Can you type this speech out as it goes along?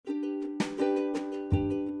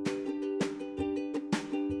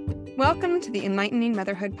Welcome to the Enlightening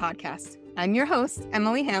Motherhood Podcast. I'm your host,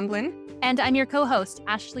 Emily Hamblin. And I'm your co-host,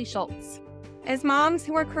 Ashley Schultz. As moms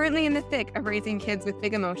who are currently in the thick of raising kids with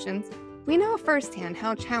big emotions, we know firsthand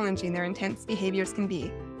how challenging their intense behaviors can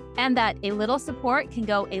be. And that a little support can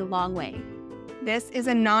go a long way. This is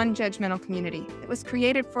a non-judgmental community that was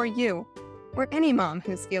created for you, or any mom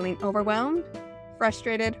who's feeling overwhelmed,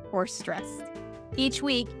 frustrated, or stressed. Each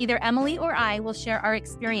week, either Emily or I will share our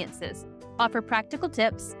experiences, offer practical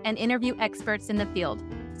tips, and interview experts in the field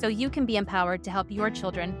so you can be empowered to help your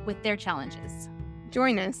children with their challenges.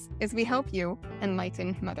 Join us as we help you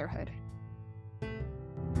enlighten motherhood.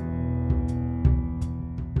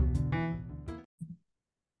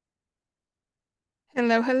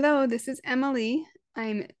 Hello, this is Emily.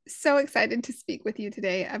 I'm so excited to speak with you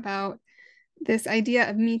today about this idea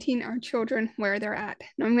of meeting our children where they're at.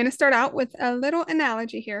 Now, I'm going to start out with a little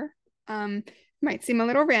analogy here. Might seem a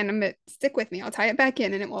little random, but stick with me. I'll tie it back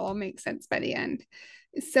in and it will all make sense by the end.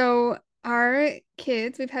 So our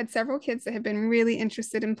kids, we've had several kids that have been really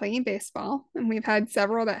interested in playing baseball, and we've had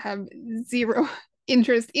several that have zero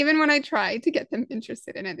interest. Even when I try to get them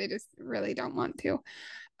interested in it, they just really don't want to.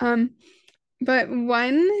 But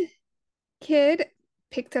one kid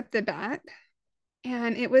picked up the bat,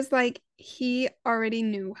 and it was like he already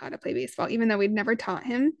knew how to play baseball, even though we'd never taught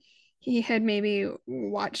him. He had maybe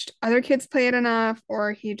watched other kids play it enough,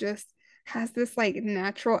 or he just has this like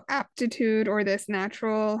natural aptitude or this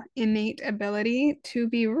natural innate ability to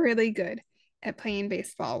be really good at playing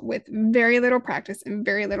baseball with very little practice and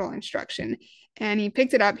very little instruction. And he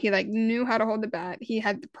picked it up. He like knew how to hold the bat. He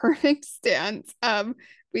had the perfect stance.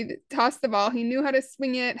 We tossed the ball. He knew how to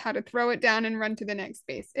swing it, how to throw it down and run to the next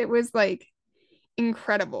base. It was like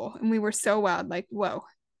incredible. And we were so wowed, like, whoa,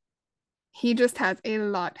 he just has a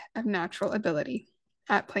lot of natural ability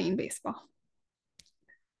at playing baseball.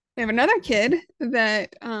 We have another kid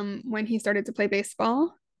that when he started to play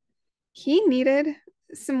baseball, he needed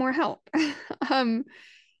some more help.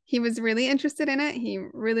 He was really interested in it. He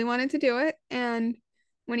really wanted to do it. And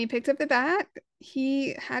when he picked up the bat,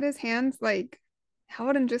 he had his hands like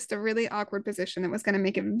held in just a really awkward position that was going to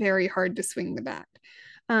make it very hard to swing the bat.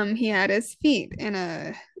 He had his feet in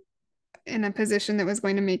a position that was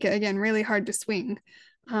going to make it, again, really hard to swing.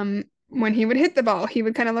 When he would hit the ball, he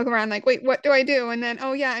would kind of look around like, wait, what do I do? And then,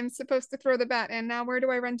 oh yeah, I'm supposed to throw the bat. And now where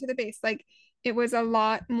do I run to the base? Like, it was a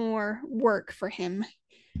lot more work for him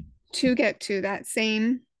to get to that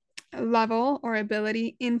same level or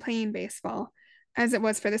ability in playing baseball as it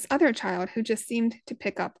was for this other child who just seemed to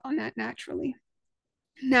pick up on that naturally.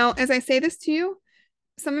 Now, as I say this to you,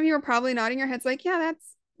 some of you are probably nodding your heads like, yeah,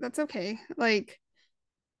 that's okay. Like,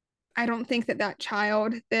 I don't think that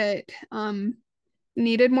child that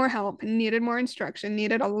needed more help, needed more instruction,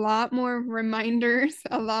 needed a lot more reminders,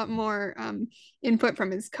 a lot more input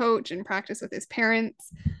from his coach and practice with his parents.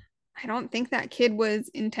 I don't think that kid was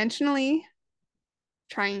intentionally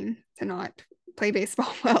trying to not play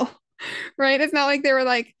baseball well, right? It's not like they were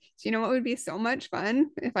like, do you know what would be so much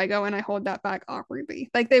fun if I go and I hold that back awkwardly?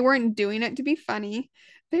 Like, they weren't doing it to be funny.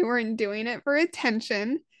 They weren't doing it for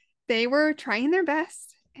attention. They were trying their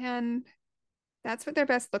best, and that's what their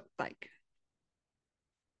best looked like.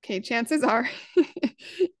 Okay, chances are,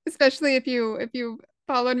 especially if you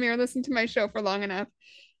followed me or listened to my show for long enough,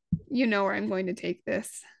 you know where I'm going to take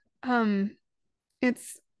this. I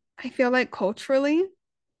feel like culturally,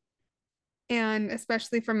 and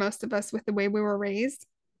especially for most of us with the way we were raised,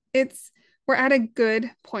 we're at a good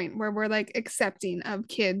point where we're like accepting of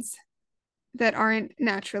kids that aren't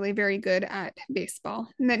naturally very good at baseball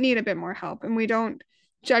and that need a bit more help. And we don't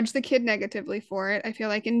judge the kid negatively for it. I feel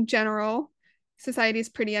like in general, society is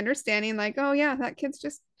pretty understanding, like, oh yeah, that kid's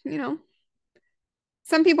just,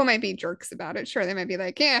 some people might be jerks about it. Sure, they might be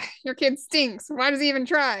like, yeah, your kid stinks. Why does he even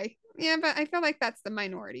try? Yeah, but I feel like that's the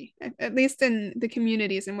minority, at least in the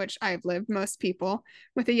communities in which I've lived. Most people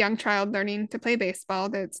with a young child learning to play baseball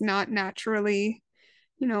that's not naturally,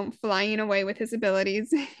 flying away with his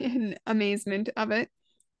abilities in amazement of it,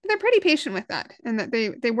 they're pretty patient with that, and that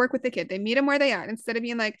they work with the kid. They meet him where they are instead of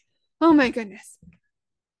being like, oh my goodness,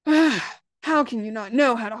 how can you not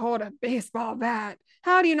know how to hold a baseball bat?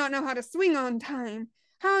 How do you not know how to swing on time?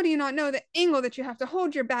 How do you not know the angle that you have to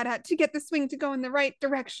hold your bat at to get the swing to go in the right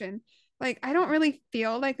direction? Like, I don't really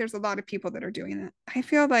feel like there's a lot of people that are doing that. I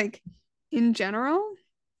feel like in general,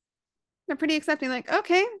 they're pretty accepting, like,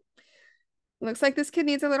 okay, looks like this kid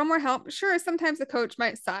needs a little more help. Sure, sometimes the coach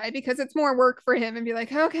might sigh because it's more work for him and be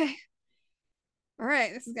like, okay, all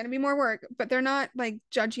right, this is going to be more work. But they're not like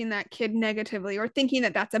judging that kid negatively or thinking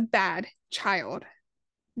that that's a bad child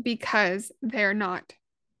because they're not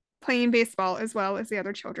playing baseball as well as the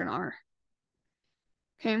other children are.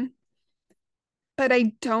 Okay. But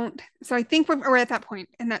I don't. So I think we're at that point,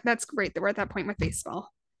 and that's great that we're at that point with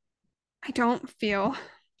baseball. I don't feel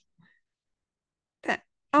that.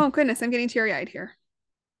 Oh goodness, I'm getting teary-eyed here.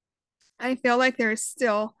 I feel like there's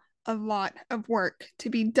still a lot of work to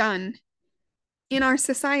be done in our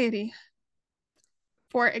society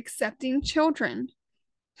for accepting children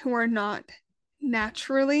who are not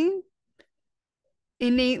naturally,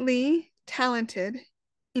 innately talented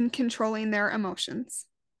in controlling their emotions.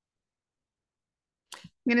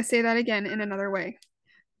 I'm going to say that again in another way.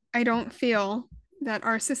 I don't feel that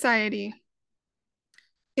our society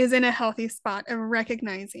is in a healthy spot of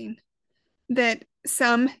recognizing that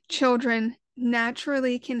some children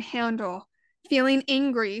naturally can handle feeling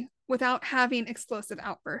angry without having explosive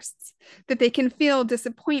outbursts, that they can feel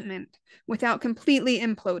disappointment without completely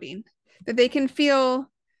imploding, that they can feel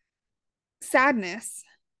sadness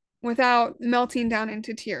without melting down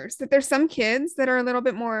into tears, that there's some kids that are a little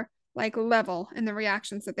bit more like level in the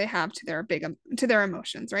reactions that they have to their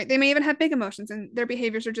emotions, right? They may even have big emotions and their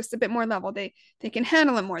behaviors are just a bit more level. They can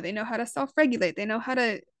handle it more. They know how to self-regulate. They know how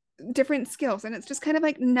to different skills, and it's just kind of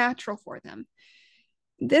like natural for them.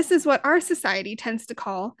 This is what our society tends to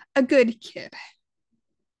call a good kid.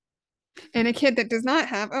 And a kid that does not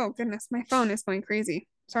have, oh goodness, my phone is going crazy.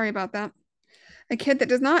 Sorry about that. A kid that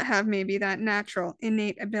does not have maybe that natural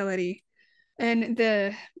innate ability and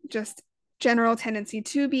the just general tendency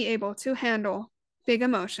to be able to handle big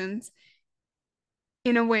emotions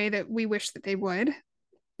in a way that we wish that they would,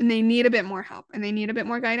 and they need a bit more help and they need a bit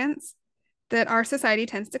more guidance, that our society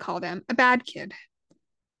tends to call them a bad kid.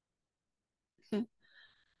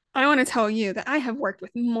 I want to tell you that I have worked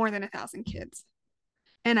with more than 1,000 kids,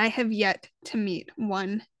 and I have yet to meet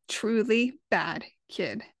one truly bad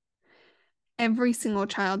kid. Every single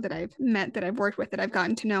child that I've met, that I've worked with, that I've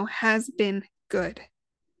gotten to know has been good.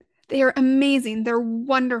 They are amazing. They're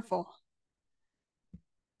wonderful.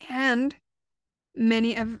 And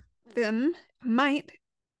many of them might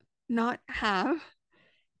not have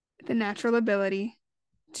the natural ability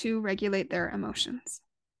to regulate their emotions.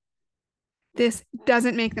 This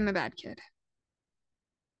doesn't make them a bad kid,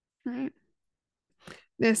 right?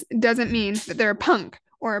 This doesn't mean that they're a punk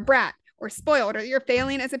or a brat or spoiled or you're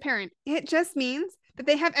failing as a parent. It just means that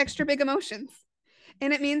they have extra big emotions.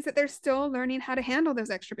 And it means that they're still learning how to handle those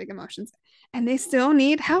extra big emotions. And they still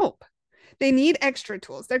need help. They need extra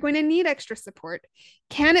tools. They're going to need extra support.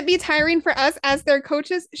 Can it be tiring for us as their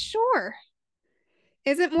coaches? Sure.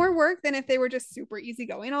 Is it more work than if they were just super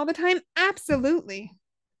easygoing all the time? Absolutely.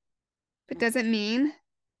 But does it mean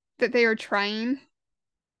that they are trying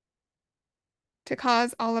to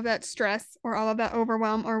cause all of that stress or all of that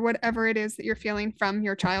overwhelm or whatever it is that you're feeling from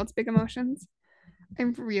your child's big emotions? I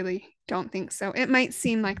really don't think so. It might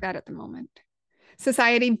seem like that at the moment.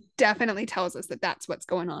 Society definitely tells us that that's what's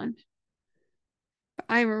going on. But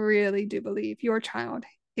I really do believe your child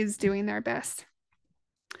is doing their best.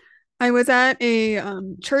 I was at a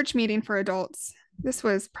church meeting for adults. This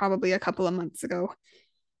was probably a couple of months ago.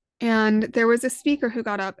 And there was a speaker who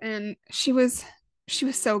got up and she was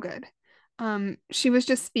so good. She was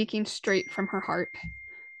just speaking straight from her heart.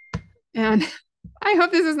 And I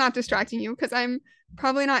hope this is not distracting you because I'm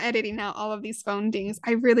probably not editing out all of these phone dings.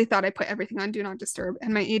 I really thought I put everything on do not disturb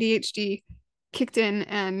and my ADHD kicked in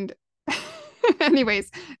and anyways,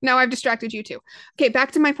 now I've distracted you too. Okay,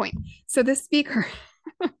 back to my point. So this speaker,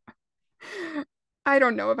 I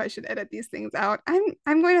don't know if I should edit these things out.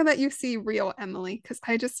 I'm going to let you see real Emily because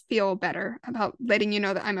I just feel better about letting you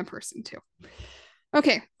know that I'm a person too.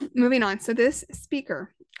 Okay, moving on. So this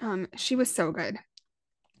speaker, she was so good.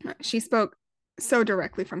 She spoke so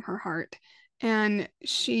directly from her heart, and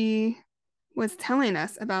she was telling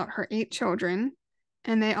us about her 8 children,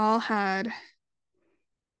 and they all had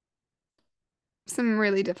some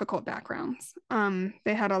really difficult backgrounds.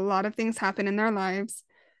 They had a lot of things happen in their lives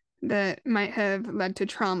that might have led to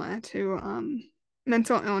trauma, to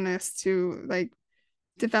mental illness, to like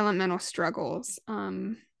developmental struggles,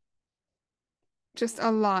 just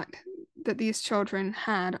a lot that these children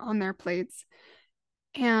had on their plates.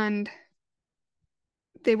 And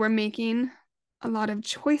they were making a lot of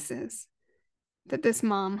choices that this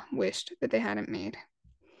mom wished that they hadn't made.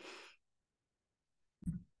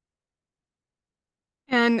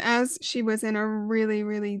 And as she was in a really,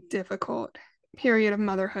 really difficult period of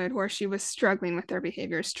motherhood where she was struggling with their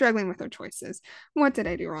behavior, struggling with her choices, what did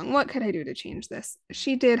I do wrong? What could I do to change this?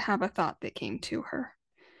 She did have a thought that came to her.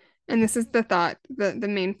 And this is the thought, the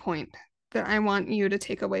main point that I want you to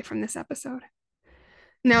take away from this episode.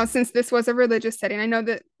 Now, since this was a religious setting, I know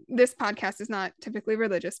that this podcast is not typically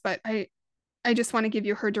religious, but I just want to give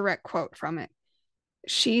you her direct quote from it.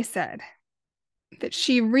 She said that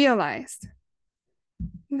she realized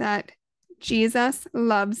that Jesus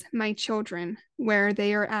loves my children where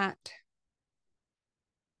they are at.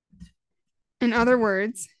 In other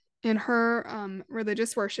words, in her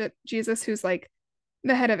religious worship, Jesus, who's like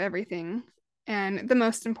the head of everything and the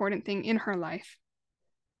most important thing in her life,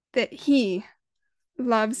 that he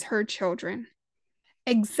loves her children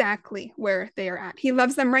exactly where they are at. He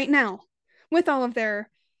loves them right now with all of their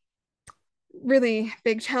really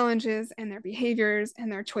big challenges and their behaviors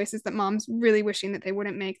and their choices that mom's really wishing that they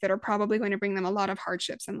wouldn't make that are probably going to bring them a lot of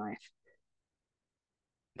hardships in life.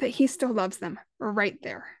 That he still loves them right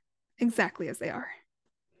there, exactly as they are.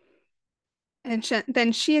 And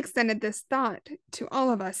then she extended this thought to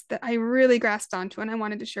all of us that I really grasped onto and I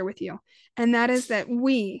wanted to share with you. And that is that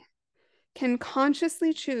we can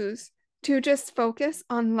consciously choose to just focus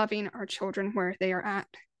on loving our children where they are at.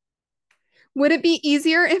 Would it be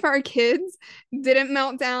easier if our kids didn't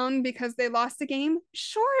melt down because they lost a game?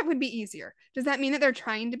 Sure, it would be easier. Does that mean that they're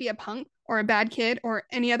trying to be a punk or a bad kid or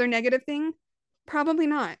any other negative thing? Probably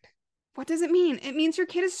not. What does it mean? It means your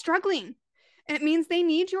kid is struggling. It means they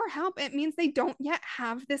need your help. It means they don't yet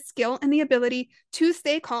have the skill and the ability to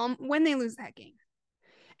stay calm when they lose that game.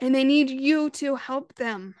 And they need you to help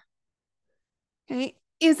them. Okay?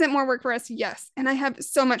 Is it more work for us? Yes. And I have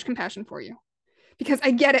so much compassion for you because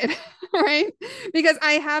I get it, right? Because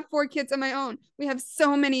I have 4 kids of my own. We have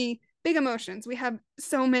so many big emotions. We have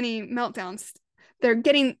so many meltdowns. They're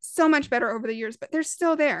getting so much better over the years, but they're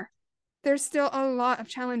still there. There's still a lot of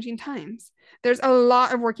challenging times. There's a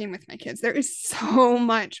lot of working with my kids. There is so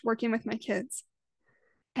much working with my kids.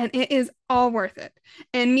 And it is all worth it.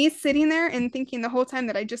 And me sitting there and thinking the whole time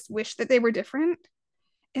that I just wish that they were different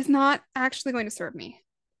is not actually going to serve me.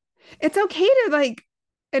 It's okay to like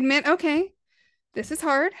admit, okay, this is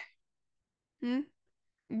hard.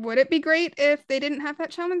 Would it be great if they didn't have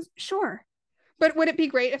that challenge? Sure. But would it be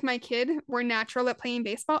great if my kid were natural at playing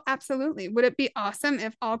baseball? Absolutely. Would it be awesome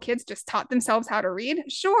if all kids just taught themselves how to read?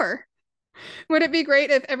 Sure. Would it be great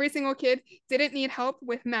if every single kid didn't need help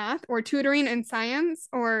with math or tutoring in science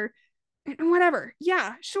or whatever?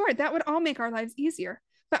 Yeah, sure. That would all make our lives easier.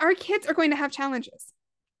 But our kids are going to have challenges,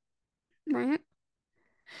 right?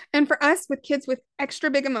 And for us, with kids with extra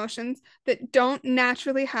big emotions that don't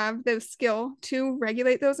naturally have the skill to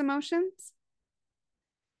regulate those emotions,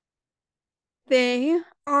 they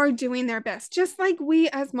are doing their best, just like we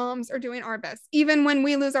as moms are doing our best, even when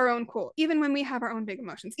we lose our own cool, even when we have our own big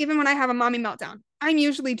emotions, even when I have a mommy meltdown. I'm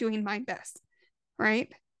usually doing my best, right?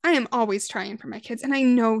 I am always trying for my kids, and I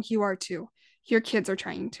know you are too. Your kids are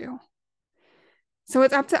trying too. So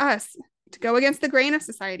it's up to us to go against the grain of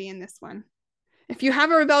society in this one. If you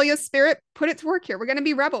have a rebellious spirit, put it to work here. We're going to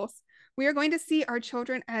be rebels. We are going to see our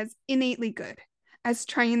children as innately good, as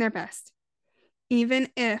trying their best, even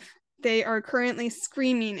if they are currently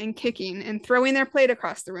screaming and kicking and throwing their plate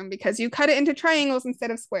across the room because you cut it into triangles instead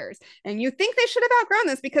of squares. And you think they should have outgrown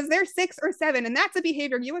this because they're 6 or 7, and that's a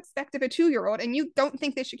behavior you expect of a 2-year-old, and you don't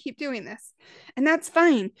think they should keep doing this. And that's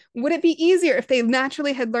fine. Would it be easier if they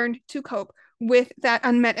naturally had learned to cope with that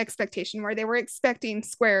unmet expectation where they were expecting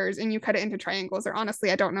squares and you cut it into triangles? Or honestly,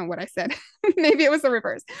 I don't know what I said. Maybe it was the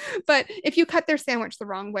reverse. But if you cut their sandwich the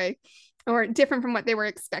wrong way or different from what they were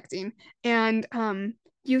expecting, and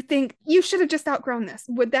you think you should have just outgrown this,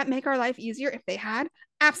 would that make our life easier if they had?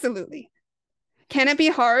 Absolutely. Can it be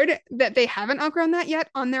hard that they haven't outgrown that yet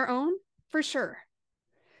on their own? For sure.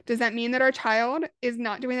 Does that mean that our child is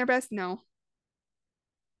not doing their best? No.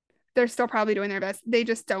 They're still probably doing their best. They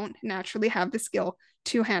just don't naturally have the skill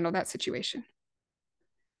to handle that situation.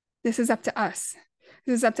 This is up to us.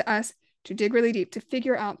 This is up to us to dig really deep, to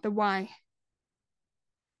figure out the why,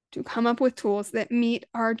 to come up with tools that meet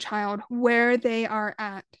our child where they are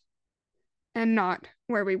at and not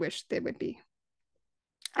where we wish they would be.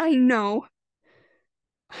 I know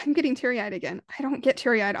I'm getting teary-eyed again. I don't get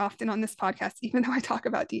teary-eyed often on this podcast, even though I talk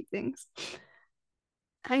about deep things.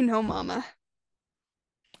 I know, Mama,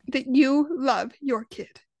 that you love your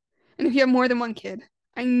kid. And if you have more than one kid,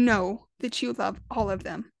 I know that you love all of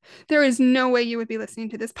them. There is no way you would be listening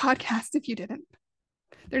to this podcast if you didn't.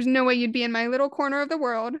 There's no way you'd be in my little corner of the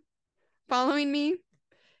world following me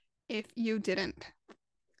if you didn't.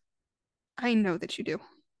 I know that you do.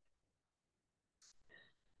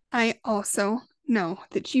 I also know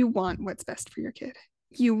that you want what's best for your kid.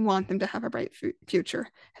 You want them to have a bright future,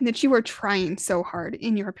 and that you are trying so hard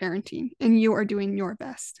in your parenting and you are doing your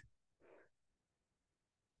best.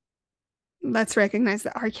 Let's recognize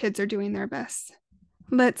that our kids are doing their best.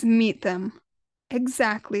 Let's meet them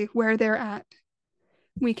exactly where they're at.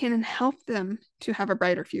 We can help them to have a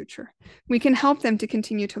brighter future. We can help them to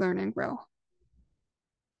continue to learn and grow.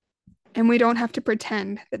 And we don't have to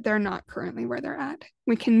pretend that they're not currently where they're at.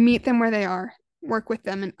 We can meet them where they are, work with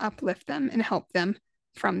them and uplift them and help them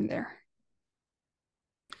from there.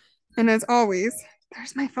 And as always,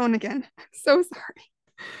 there's my phone again. I'm so sorry.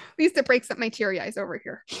 At least it breaks up my teary eyes over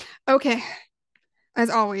here. Okay, as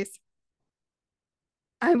always,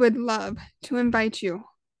 I would love to invite you,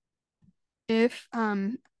 if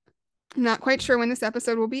I'm not quite sure when this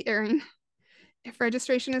episode will be airing, if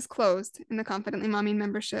registration is closed in the Confidently Momming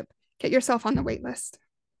membership, get yourself on the wait list.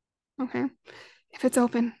 Okay? If it's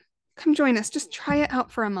open, come join us. Just try it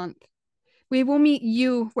out for a month. We will meet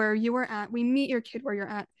you where you are at. We meet your kid where you're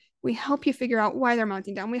at. We help you figure out why they're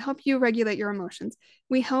melting down. We help you regulate your emotions.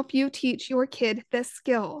 We help you teach your kid the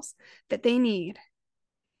skills that they need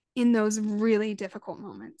in those really difficult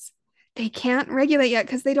moments. They can't regulate yet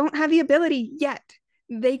because they don't have the ability yet.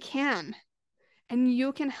 They can, and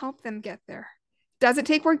you can help them get there. Does it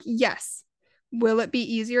take work? Yes. Will it be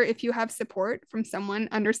easier if you have support from someone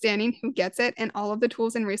understanding who gets it and all of the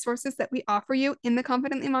tools and resources that we offer you in the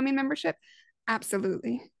Confidently Momming membership?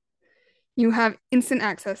 Absolutely. You have instant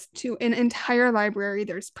access to an entire library.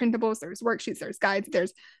 There's printables, there's worksheets, there's guides,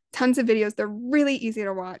 there's tons of videos. They're really easy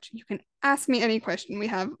to watch. You can ask me any question. We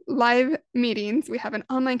have live meetings. We have an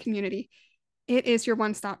online community. It is your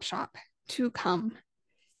one-stop shop to come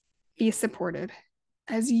be supported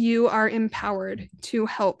as you are empowered to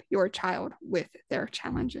help your child with their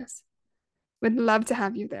challenges. Would love to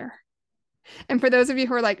have you there. And for those of you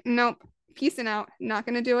who are like, nope, peacing out, not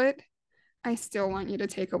going to do it, I still want you to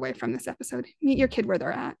take away from this episode. Meet your kid where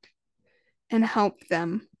they're at and help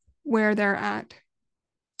them where they're at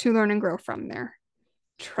to learn and grow from there.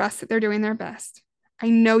 Trust that they're doing their best. I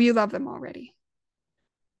know you love them already.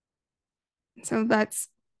 So let's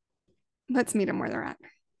meet them where they're at.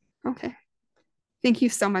 Okay. Thank you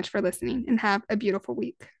so much for listening and have a beautiful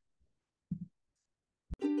week.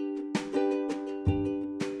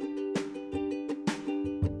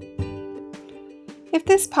 If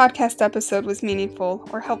this podcast episode was meaningful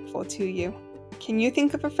or helpful to you, can you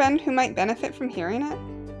think of a friend who might benefit from hearing it?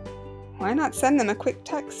 Why not send them a quick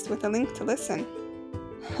text with a link to listen?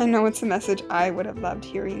 I know it's a message I would have loved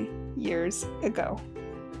hearing years ago.